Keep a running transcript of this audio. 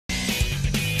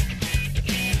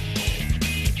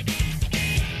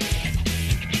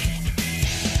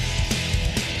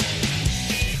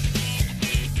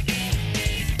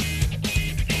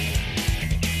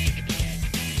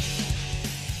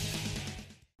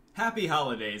Happy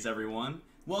holidays, everyone!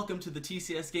 Welcome to the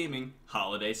TCS Gaming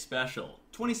Holiday Special.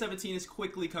 2017 is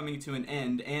quickly coming to an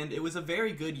end, and it was a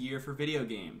very good year for video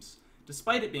games.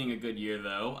 Despite it being a good year,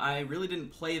 though, I really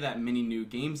didn't play that many new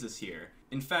games this year.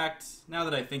 In fact, now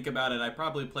that I think about it, I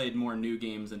probably played more new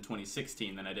games in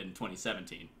 2016 than I did in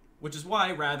 2017. Which is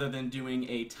why, rather than doing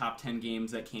a top 10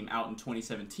 games that came out in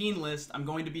 2017 list, I'm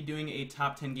going to be doing a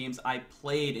top 10 games I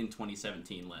played in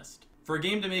 2017 list. For a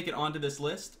game to make it onto this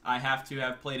list, I have to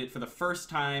have played it for the first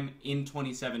time in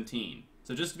 2017.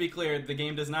 So just to be clear, the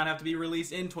game does not have to be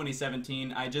released in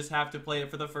 2017, I just have to play it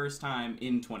for the first time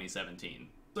in 2017.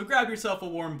 So grab yourself a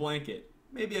warm blanket,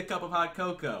 maybe a cup of hot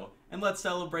cocoa, and let's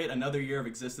celebrate another year of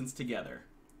existence together.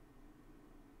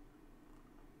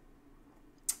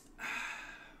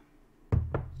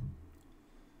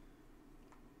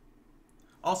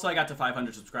 Also, I got to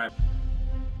 500 subscribers.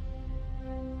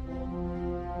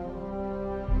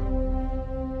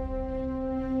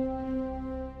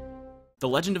 The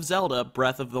Legend of Zelda: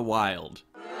 Breath of the Wild.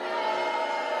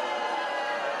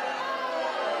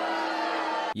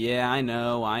 Yeah, I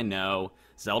know.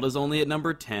 Zelda's only at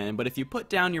number 10, but if you put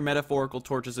down your metaphorical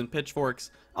torches and pitchforks,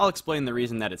 I'll explain the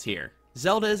reason that it's here.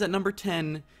 Zelda is at number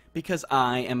 10 because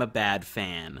I am a bad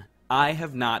fan. I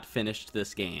have not finished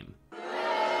this game.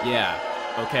 Yeah,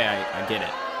 okay, I get it.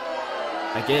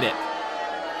 I get it.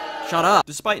 Shut up!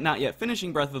 Despite not yet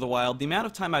finishing Breath of the Wild, the amount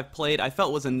of time I've played I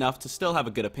felt was enough to still have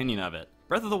a good opinion of it.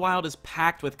 Breath of the Wild is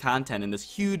packed with content in this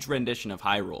huge rendition of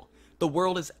Hyrule. The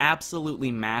world is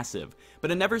absolutely massive, but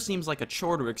it never seems like a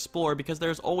chore to explore because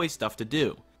there's always stuff to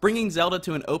do. Bringing Zelda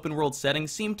to an open world setting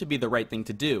seemed to be the right thing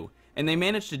to do, and they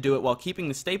managed to do it while keeping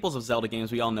the staples of Zelda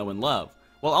games we all know and love,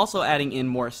 while also adding in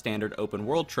more standard open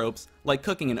world tropes like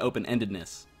cooking and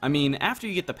open-endedness. I mean, after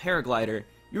you get the paraglider,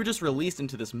 you're just released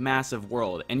into this massive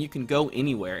world, and you can go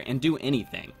anywhere and do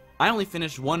anything. I only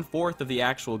finished 1/4 of the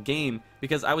actual game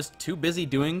because I was too busy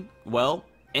doing, well,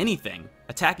 anything.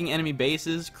 Attacking enemy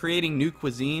bases, creating new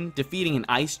cuisine, defeating an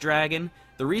ice dragon.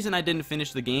 The reason I didn't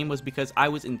finish the game was because I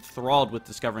was enthralled with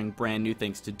discovering brand new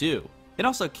things to do. It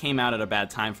also came out at a bad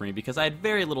time for me because I had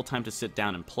very little time to sit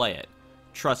down and play it.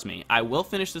 Trust me, I will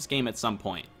finish this game at some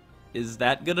point. Is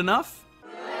that good enough?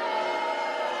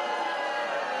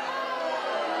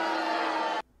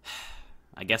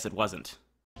 I guess it wasn't.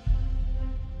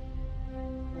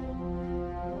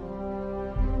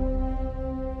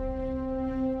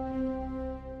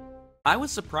 I was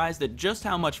surprised at just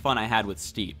how much fun I had with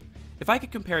Steep. If I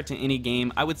could compare it to any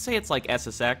game, I would say it's like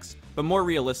SSX, but more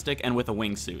realistic and with a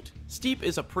wingsuit. Steep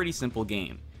is a pretty simple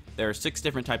game. There are 6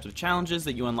 different types of challenges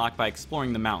that you unlock by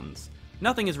exploring the mountains.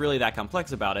 Nothing is really that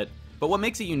complex about it, but what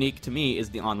makes it unique to me is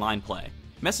the online play.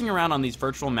 Messing around on these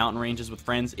virtual mountain ranges with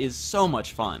friends is so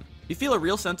much fun. You feel a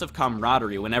real sense of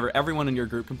camaraderie whenever everyone in your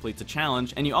group completes a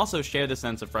challenge, and you also share the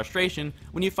sense of frustration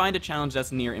when you find a challenge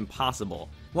that's near impossible.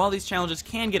 While these challenges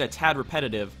can get a tad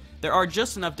repetitive, there are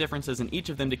just enough differences in each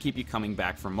of them to keep you coming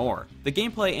back for more. The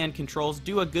gameplay and controls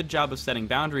do a good job of setting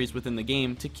boundaries within the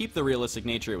game to keep the realistic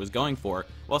nature it was going for,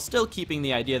 while still keeping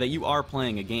the idea that you are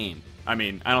playing a game. I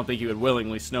mean, I don't think you would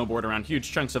willingly snowboard around huge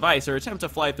chunks of ice or attempt to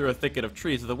fly through a thicket of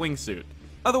trees with a wingsuit.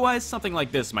 Otherwise, something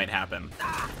like this might happen.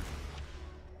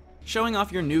 Showing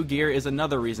off your new gear is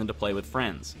another reason to play with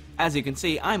friends. As you can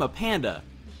see, I'm a panda,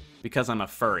 because I'm a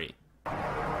furry.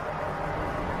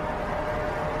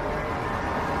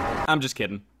 I'm just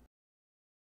kidding.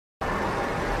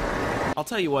 I'll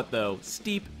tell you what though,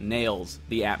 Steep nails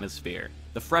the atmosphere.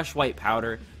 The fresh white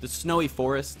powder, the snowy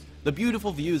forest, the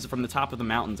beautiful views from the top of the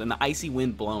mountains, and the icy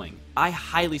wind blowing. I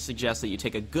highly suggest that you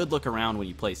take a good look around when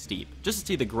you play Steep, just to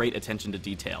see the great attention to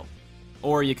detail.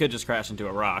 Or you could just crash into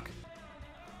a rock.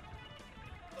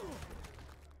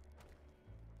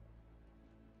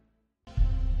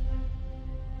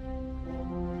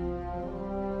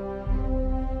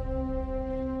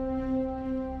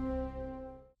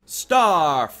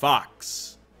 Star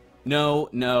Fox. No,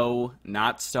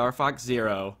 not Star Fox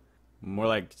Zero. More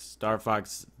like Star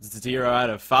Fox 0 out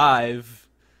of 5.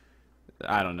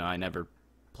 I don't know, I never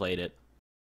played it.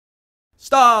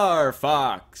 Star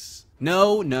Fox.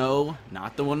 No,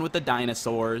 not the one with the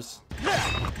dinosaurs.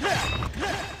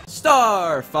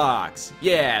 Star Fox.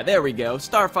 Yeah, there we go,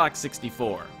 Star Fox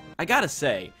 64. I gotta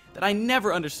say that I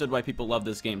never understood why people love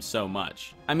this game so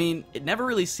much. I mean, it never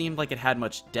really seemed like it had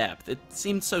much depth. It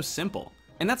seemed so simple.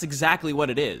 And that's exactly what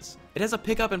it is. It has a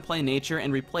pick-up-and-play nature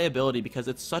and replayability because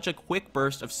it's such a quick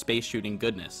burst of space shooting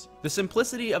goodness. The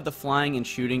simplicity of the flying and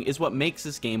shooting is what makes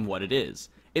this game what it is.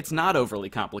 It's not overly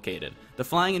complicated. The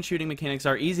flying and shooting mechanics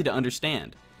are easy to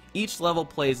understand. Each level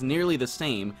plays nearly the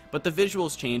same, but the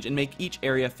visuals change and make each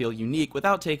area feel unique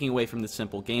without taking away from the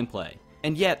simple gameplay.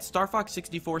 And yet, Star Fox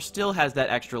 64 still has that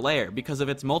extra layer because of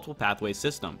its multiple pathway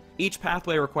system. Each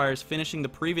pathway requires finishing the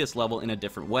previous level in a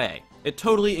different way. It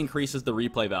totally increases the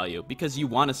replay value because you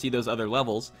want to see those other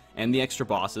levels, and the extra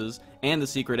bosses, and the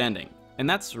secret ending. And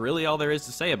that's really all there is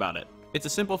to say about it. It's a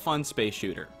simple, fun space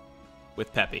shooter.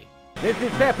 With Peppy. This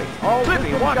is Peppy. All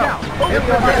Peppy, watch out!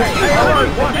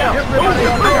 Everybody, watch out! Everybody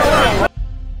on the alarm!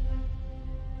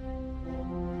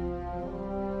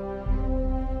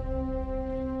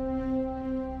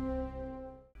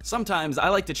 Sometimes I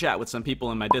like to chat with some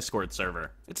people in my Discord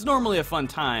server. It's normally a fun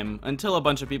time until a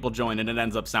bunch of people join and it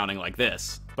ends up sounding like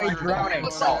this. He's drowning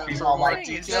himself. He's all like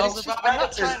details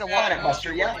about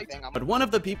it. But one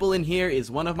of the people in here is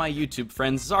one of my YouTube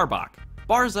friends, Zarbok.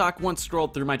 Barzak once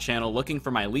scrolled through my channel looking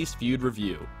for my least viewed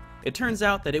review. It turns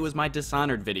out that it was my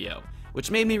Dishonored video,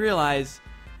 which made me realize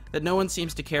that no one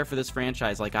seems to care for this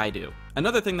franchise like I do.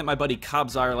 Another thing that my buddy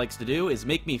Kobzar likes to do is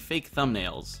make me fake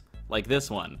thumbnails, like this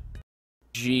one.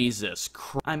 Jesus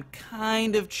Christ. I'm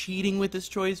kind of cheating with this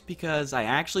choice because I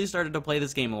actually started to play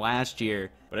this game last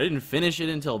year, but I didn't finish it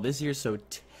until this year, so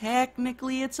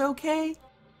technically it's okay?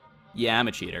 Yeah, I'm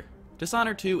a cheater.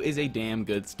 Dishonored 2 is a damn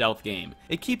good stealth game.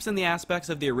 It keeps in the aspects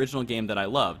of the original game that I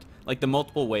loved, like the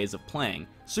multiple ways of playing,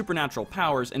 supernatural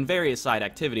powers, and various side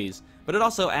activities, but it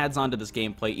also adds on to this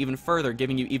gameplay even further,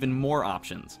 giving you even more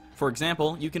options. For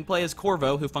example, you can play as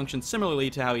Corvo, who functions similarly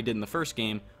to how he did in the first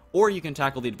game, or you can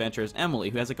tackle the adventure as Emily,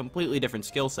 who has a completely different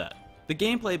skill set. The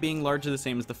gameplay being largely the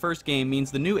same as the first game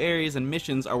means the new areas and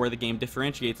missions are where the game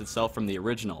differentiates itself from the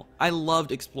original. I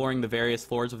loved exploring the various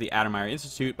floors of the Adamire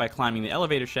Institute by climbing the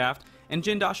elevator shaft, and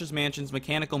Jindosh's mansion's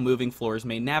mechanical moving floors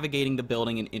made navigating the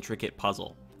building an intricate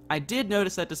puzzle. I did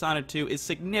notice that Dishonored 2 is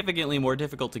significantly more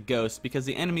difficult to ghost because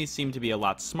the enemies seem to be a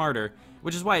lot smarter,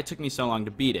 which is why it took me so long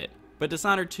to beat it. But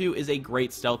Dishonored 2 is a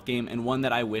great stealth game and one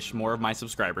that I wish more of my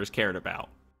subscribers cared about.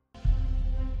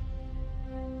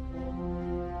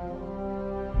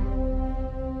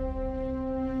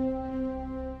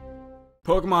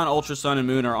 Pokemon Ultra Sun and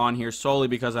Moon are on here solely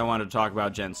because I wanted to talk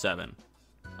about Gen 7.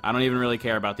 I don't even really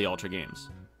care about the Ultra games.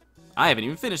 I haven't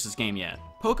even finished this game yet.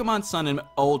 Pokemon Sun and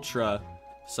Ultra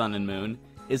Sun and Moon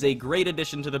is a great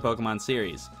addition to the Pokemon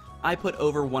series. I put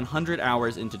over 100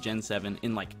 hours into Gen 7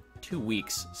 in like 2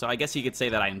 weeks, so I guess you could say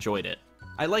that I enjoyed it.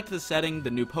 I liked the setting, the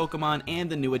new Pokemon, and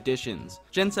the new additions.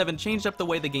 Gen 7 changed up the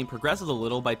way the game progresses a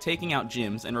little by taking out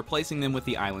gyms and replacing them with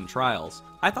the island trials.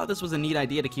 I thought this was a neat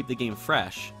idea to keep the game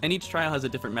fresh, and each trial has a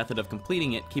different method of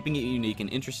completing it, keeping it unique and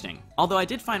interesting. Although I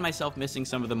did find myself missing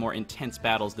some of the more intense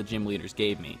battles the gym leaders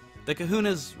gave me. The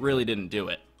Kahunas really didn't do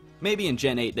it. Maybe in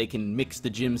Gen 8 they can mix the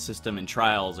gym system and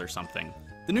trials or something.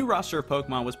 The new roster of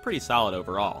Pokemon was pretty solid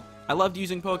overall. I loved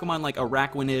using Pokemon like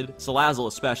Araquanid, Salazzle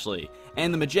especially,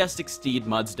 and the majestic steed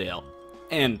Mudsdale.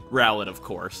 And Rowlet, of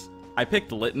course. I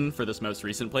picked Litten for this most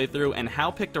recent playthrough, and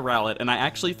Hau picked a Rowlet, and I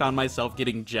actually found myself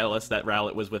getting jealous that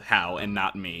Rowlet was with Hau and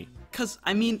not me. 'Cause,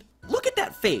 I mean, look at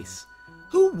that face!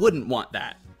 Who wouldn't want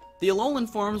that? The Alolan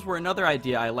forms were another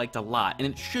idea I liked a lot, and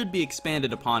it should be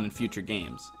expanded upon in future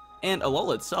games. And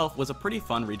Alola itself was a pretty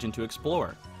fun region to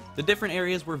explore. The different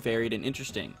areas were varied and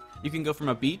interesting. You can go from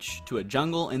a beach, to a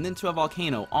jungle, and then to a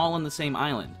volcano, all on the same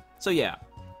island. So yeah,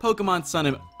 Pokemon Sun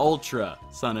and Ultra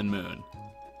Sun and Moon.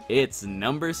 It's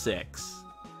number 6.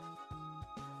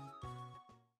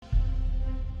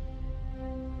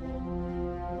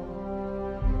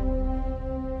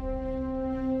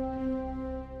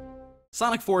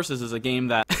 Sonic Forces is a game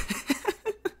that...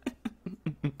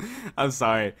 I'm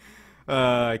sorry.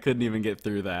 I couldn't even get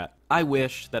through that. I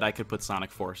wish that I could put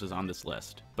Sonic Forces on this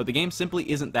list, but the game simply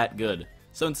isn't that good.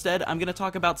 So instead, I'm going to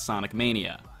talk about Sonic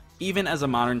Mania. Even as a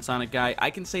modern Sonic guy, I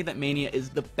can say that Mania is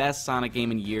the best Sonic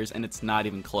game in years, and it's not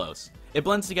even close. It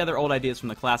blends together old ideas from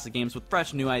the classic games with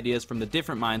fresh new ideas from the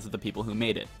different minds of the people who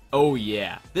made it. Oh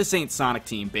yeah, this ain't Sonic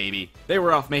Team, baby. They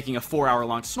were off making a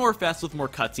 4-hour-long snorefest with more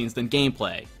cutscenes than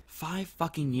gameplay. 5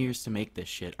 fucking years to make this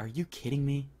shit, are you kidding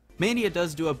me? Mania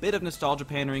does do a bit of nostalgia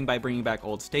pandering by bringing back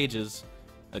old stages,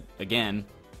 again,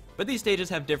 but these stages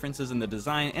have differences in the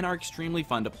design and are extremely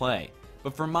fun to play.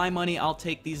 But for my money, I'll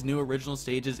take these new original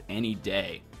stages any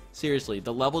day. Seriously,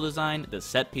 the level design, the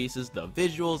set pieces, the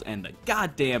visuals, and the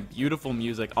goddamn beautiful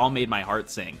music all made my heart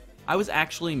sing. I was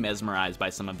actually mesmerized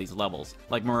by some of these levels,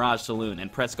 like Mirage Saloon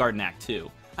and Press Garden Act 2.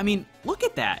 I mean, look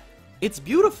at that! It's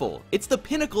beautiful! It's the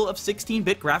pinnacle of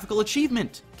 16-bit graphical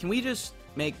achievement! Can we just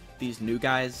make these new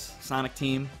guys Sonic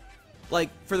Team? Like,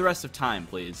 for the rest of time,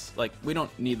 please. Like, we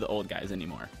don't need the old guys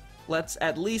anymore. Let's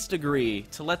at least agree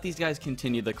to let these guys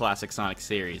continue the classic Sonic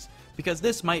series, because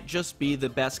this might just be the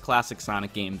best classic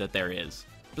Sonic game that there is.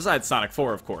 Besides Sonic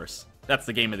 4, of course. That's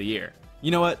the game of the year.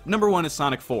 You know what? Number 1 is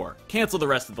Sonic 4. Cancel the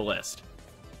rest of the list.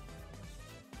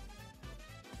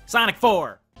 Sonic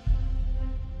 4!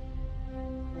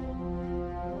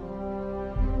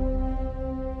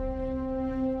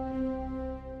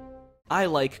 I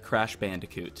like Crash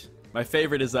Bandicoot. My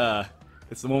favorite is,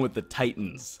 it's the one with the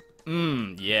Titans.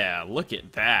 Yeah, look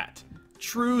at that.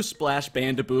 True Splash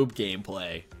Bandaboob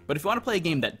gameplay. But if you want to play a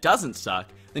game that doesn't suck,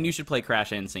 then you should play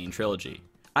Crash N-Sane Trilogy.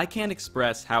 I can't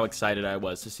express how excited I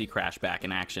was to see Crash back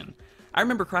in action. I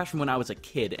remember Crash from when I was a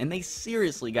kid, and they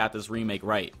seriously got this remake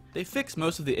right. They fixed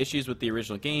most of the issues with the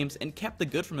original games, and kept the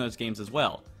good from those games as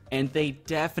well. And they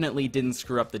definitely didn't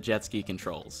screw up the jet ski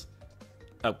controls.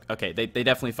 Oh, okay, they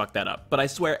definitely fucked that up, but I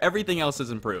swear everything else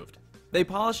is improved. They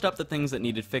polished up the things that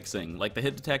needed fixing, like the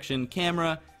hit detection,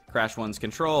 camera, Crash 1's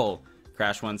control,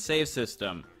 Crash 1's save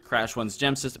system, Crash 1's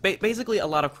gem system, basically a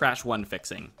lot of Crash 1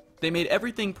 fixing. They made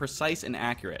everything precise and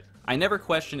accurate. I never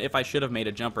question if I should have made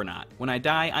a jump or not. When I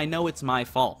die, I know it's my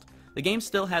fault. The game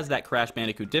still has that Crash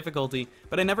Bandicoot difficulty,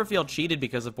 but I never feel cheated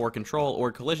because of poor control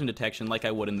or collision detection like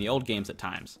I would in the old games at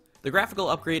times. The graphical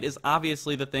upgrade is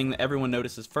obviously the thing that everyone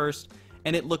notices first,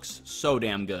 and it looks so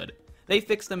damn good. They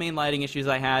fixed the main lighting issues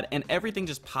I had, and everything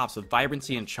just pops with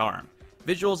vibrancy and charm.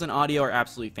 Visuals and audio are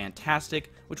absolutely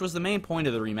fantastic, which was the main point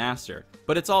of the remaster,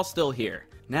 but it's all still here.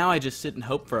 Now I just sit and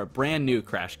hope for a brand new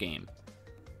Crash game.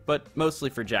 But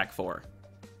mostly for Jak 4.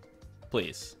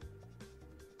 Please.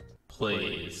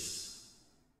 Please.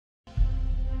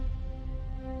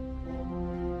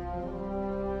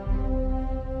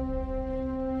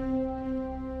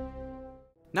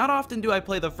 Not often do I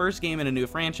play the first game in a new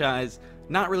franchise,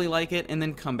 not really like it, and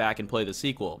then come back and play the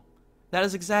sequel. That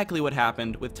is exactly what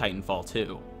happened with Titanfall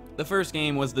 2. The first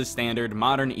game was the standard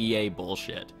modern EA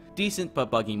bullshit. Decent but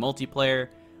buggy multiplayer,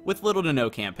 with little to no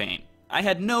campaign. I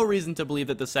had no reason to believe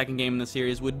that the second game in the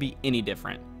series would be any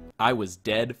different. I was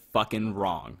dead fucking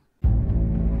wrong.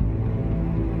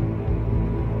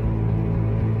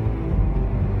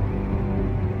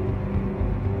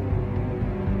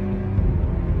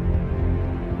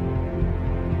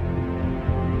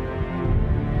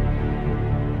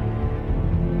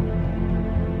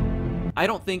 I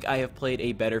don't think I have played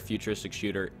a better futuristic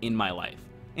shooter in my life.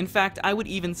 In fact, I would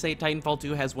even say Titanfall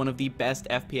 2 has one of the best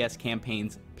FPS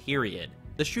campaigns, period.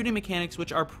 The shooting mechanics,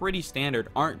 which are pretty standard,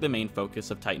 aren't the main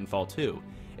focus of Titanfall 2.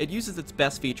 It uses its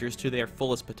best features to their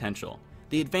fullest potential.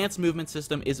 The advanced movement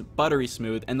system is buttery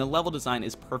smooth, and the level design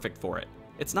is perfect for it.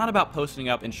 It's not about posting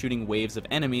up and shooting waves of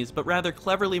enemies, but rather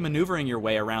cleverly maneuvering your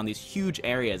way around these huge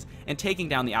areas and taking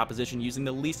down the opposition using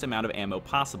the least amount of ammo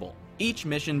possible. Each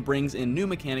mission brings in new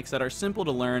mechanics that are simple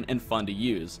to learn and fun to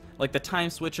use, like the time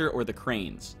switcher or the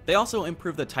cranes. They also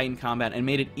improved the Titan combat and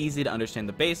made it easy to understand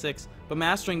the basics, but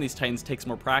mastering these Titans takes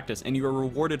more practice and you are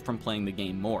rewarded from playing the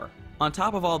game more. On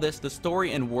top of all this, the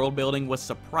story and world building was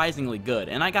surprisingly good,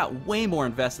 and I got way more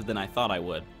invested than I thought I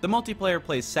would. The multiplayer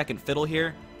plays second fiddle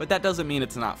here, but that doesn't mean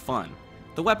it's not fun.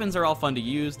 The weapons are all fun to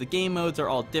use, the game modes are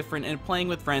all different, and playing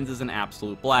with friends is an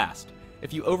absolute blast.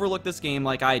 If you overlook this game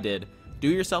like I did, do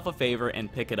yourself a favor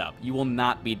and pick it up. You will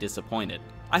not be disappointed.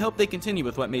 I hope they continue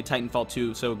with what made Titanfall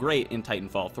 2 so great in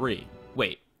Titanfall 3.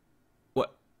 Wait.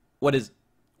 What is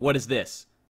this?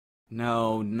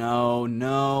 No,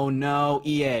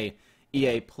 EA.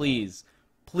 EA, please.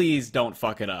 Please don't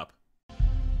fuck it up.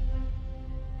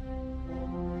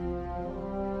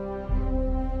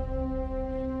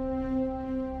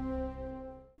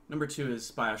 Number 2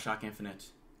 is BioShock Infinite,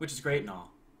 which is great and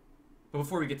all. But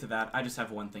before we get to that, I just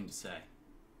have one thing to say.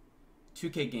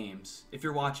 2K Games, if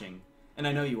you're watching, and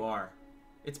I know you are,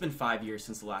 it's been 5 years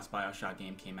since the last BioShock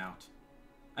game came out.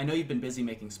 I know you've been busy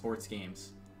making sports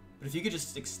games, but if you could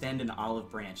just extend an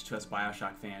olive branch to us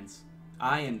BioShock fans,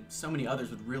 I and so many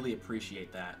others would really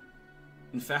appreciate that.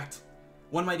 In fact,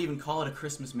 one might even call it a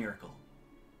Christmas miracle.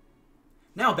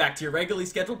 Now back to your regularly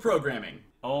scheduled programming.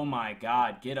 Oh my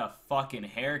god, get a fucking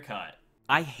haircut.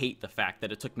 I hate the fact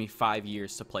that it took me 5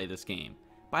 years to play this game.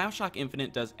 BioShock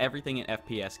Infinite does everything an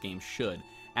FPS game should,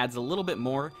 adds a little bit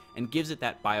more, and gives it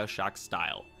that BioShock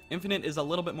style. Infinite is a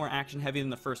little bit more action heavy than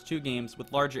the first 2 games,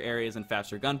 with larger areas and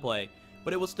faster gunplay,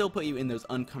 but it will still put you in those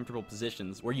uncomfortable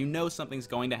positions where you know something's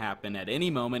going to happen at any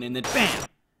moment and then BAM!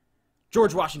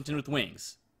 George Washington with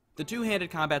wings. The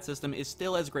two-handed combat system is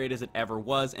still as great as it ever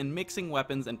was, and mixing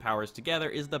weapons and powers together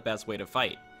is the best way to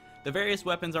fight. The various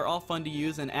weapons are all fun to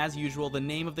use, and as usual, the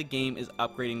name of the game is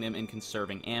upgrading them and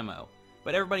conserving ammo.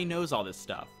 But everybody knows all this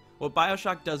stuff. What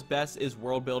BioShock does best is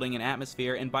world building and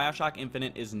atmosphere, and BioShock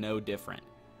Infinite is no different.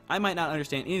 I might not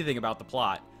understand anything about the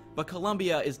plot, but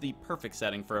Columbia is the perfect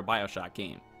setting for a BioShock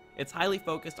game. It's highly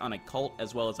focused on a cult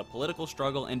as well as a political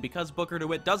struggle, and because Booker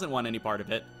DeWitt doesn't want any part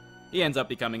of it, he ends up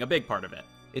becoming a big part of it.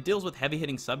 It deals with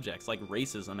heavy-hitting subjects like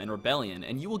racism and rebellion,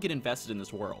 and you will get invested in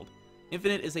this world.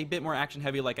 Infinite is a bit more action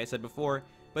heavy like I said before,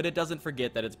 but it doesn't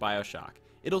forget that it's BioShock.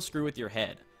 It'll screw with your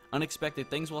head. Unexpected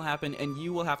things will happen and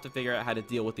you will have to figure out how to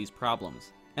deal with these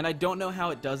problems. And I don't know how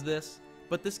it does this,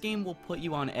 but this game will put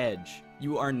you on edge.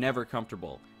 You are never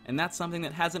comfortable, and that's something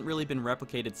that hasn't really been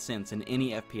replicated since in any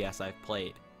FPS I've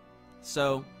played.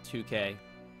 So, 2K,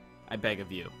 I beg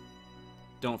of you,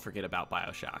 don't forget about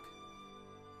BioShock.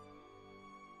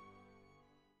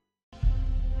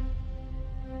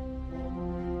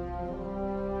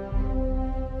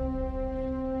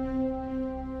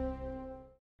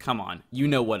 Come on, you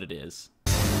know what it is.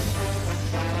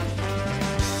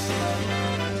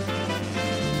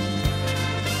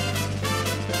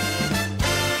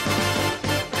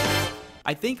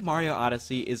 I think Mario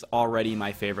Odyssey is already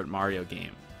my favorite Mario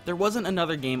game. There wasn't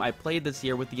another game I played this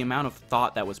year with the amount of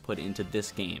thought that was put into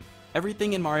this game.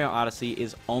 Everything in Mario Odyssey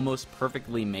is almost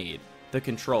perfectly made. The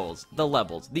controls, the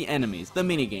levels, the enemies, the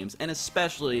minigames, and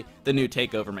especially the new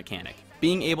takeover mechanic.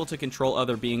 Being able to control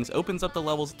other beings opens up the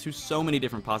levels to so many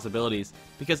different possibilities,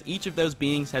 because each of those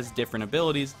beings has different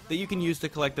abilities that you can use to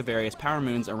collect the various power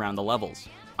moons around the levels.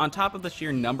 On top of the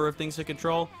sheer number of things to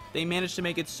control, they managed to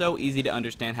make it so easy to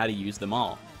understand how to use them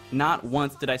all. Not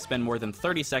once did I spend more than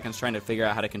 30 seconds trying to figure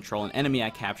out how to control an enemy I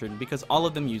captured, because all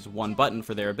of them use one button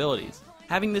for their abilities.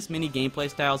 Having this many gameplay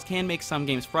styles can make some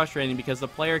games frustrating because the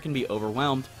player can be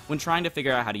overwhelmed when trying to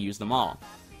figure out how to use them all.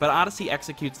 But Odyssey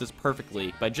executes this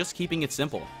perfectly by just keeping it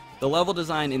simple. The level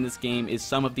design in this game is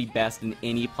some of the best in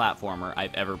any platformer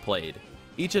I've ever played.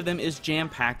 Each of them is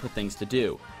jam-packed with things to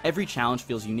do. Every challenge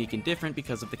feels unique and different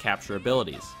because of the capture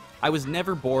abilities. I was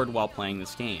never bored while playing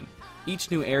this game.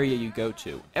 Each new area you go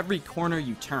to, every corner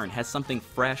you turn has something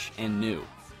fresh and new.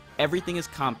 Everything is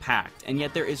compact, and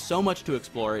yet there is so much to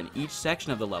explore in each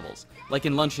section of the levels, like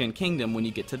in Luncheon Kingdom when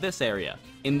you get to this area.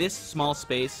 In this small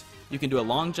space, you can do a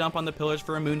long jump on the pillars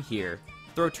for a moon here,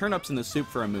 throw turnips in the soup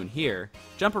for a moon here,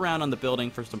 jump around on the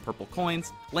building for some purple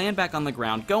coins, land back on the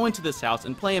ground, go into this house,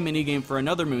 and play a minigame for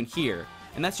another moon here,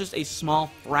 and that's just a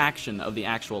small fraction of the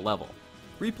actual level.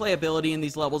 Replayability in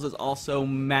these levels is also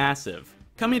massive.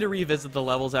 Coming to revisit the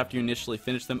levels after you initially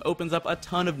finish them opens up a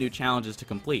ton of new challenges to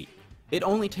complete. It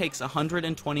only takes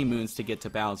 120 moons to get to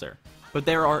Bowser, but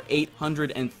there are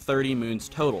 830 moons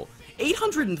total.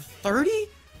 830?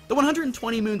 The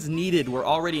 120 moons needed were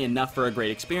already enough for a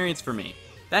great experience for me.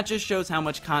 That just shows how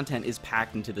much content is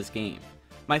packed into this game.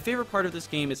 My favorite part of this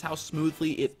game is how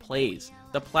smoothly it plays.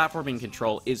 The platforming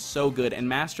control is so good, and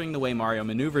mastering the way Mario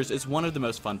maneuvers is one of the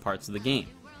most fun parts of the game.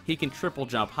 He can triple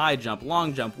jump, high jump,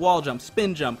 long jump, wall jump,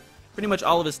 spin jump. Pretty much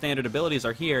all of his standard abilities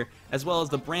are here, as well as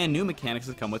the brand new mechanics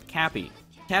that come with Cappy.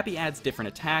 Cappy adds different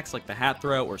attacks like the hat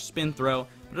throw or spin throw,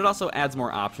 but it also adds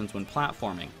more options when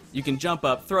platforming. You can jump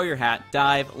up, throw your hat,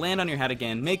 dive, land on your hat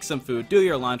again, make some food, do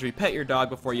your laundry, pet your dog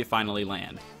before you finally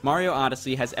land. Mario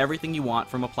Odyssey has everything you want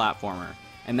from a platformer,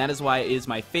 and that is why it is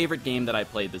my favorite game that I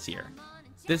played this year.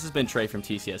 This has been Trey from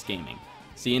TCS Gaming.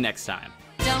 See you next time.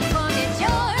 Don't forget you're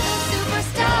the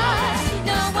superstar.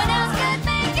 No one else can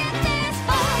make it this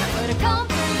far. But come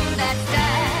through that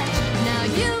stage. Now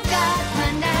you've got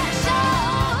panache. So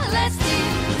let's do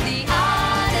the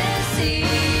Odyssey.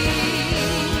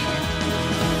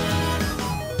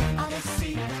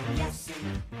 Odyssey, yes.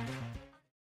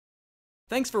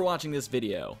 Thanks for watching this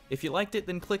video. If you liked it,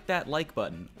 then click that like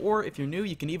button, or if you're new,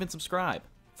 you can even subscribe.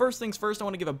 First things first, I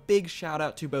want to give a big shout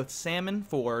out to both Salmon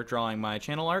for drawing my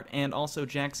channel art, and also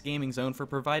Jack's Gaming Zone for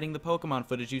providing the Pokemon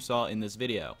footage you saw in this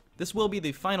video. This will be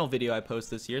the final video I post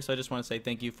this year, so I just want to say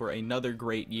thank you for another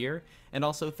great year, and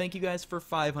also thank you guys for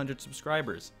 500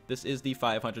 subscribers. This is the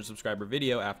 500 subscriber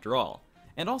video after all.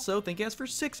 And also, thank you guys for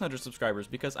 600 subscribers,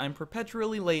 because I'm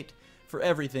perpetually late for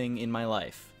everything in my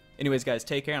life. Anyways guys,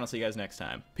 take care, and I'll see you guys next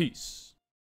time. Peace.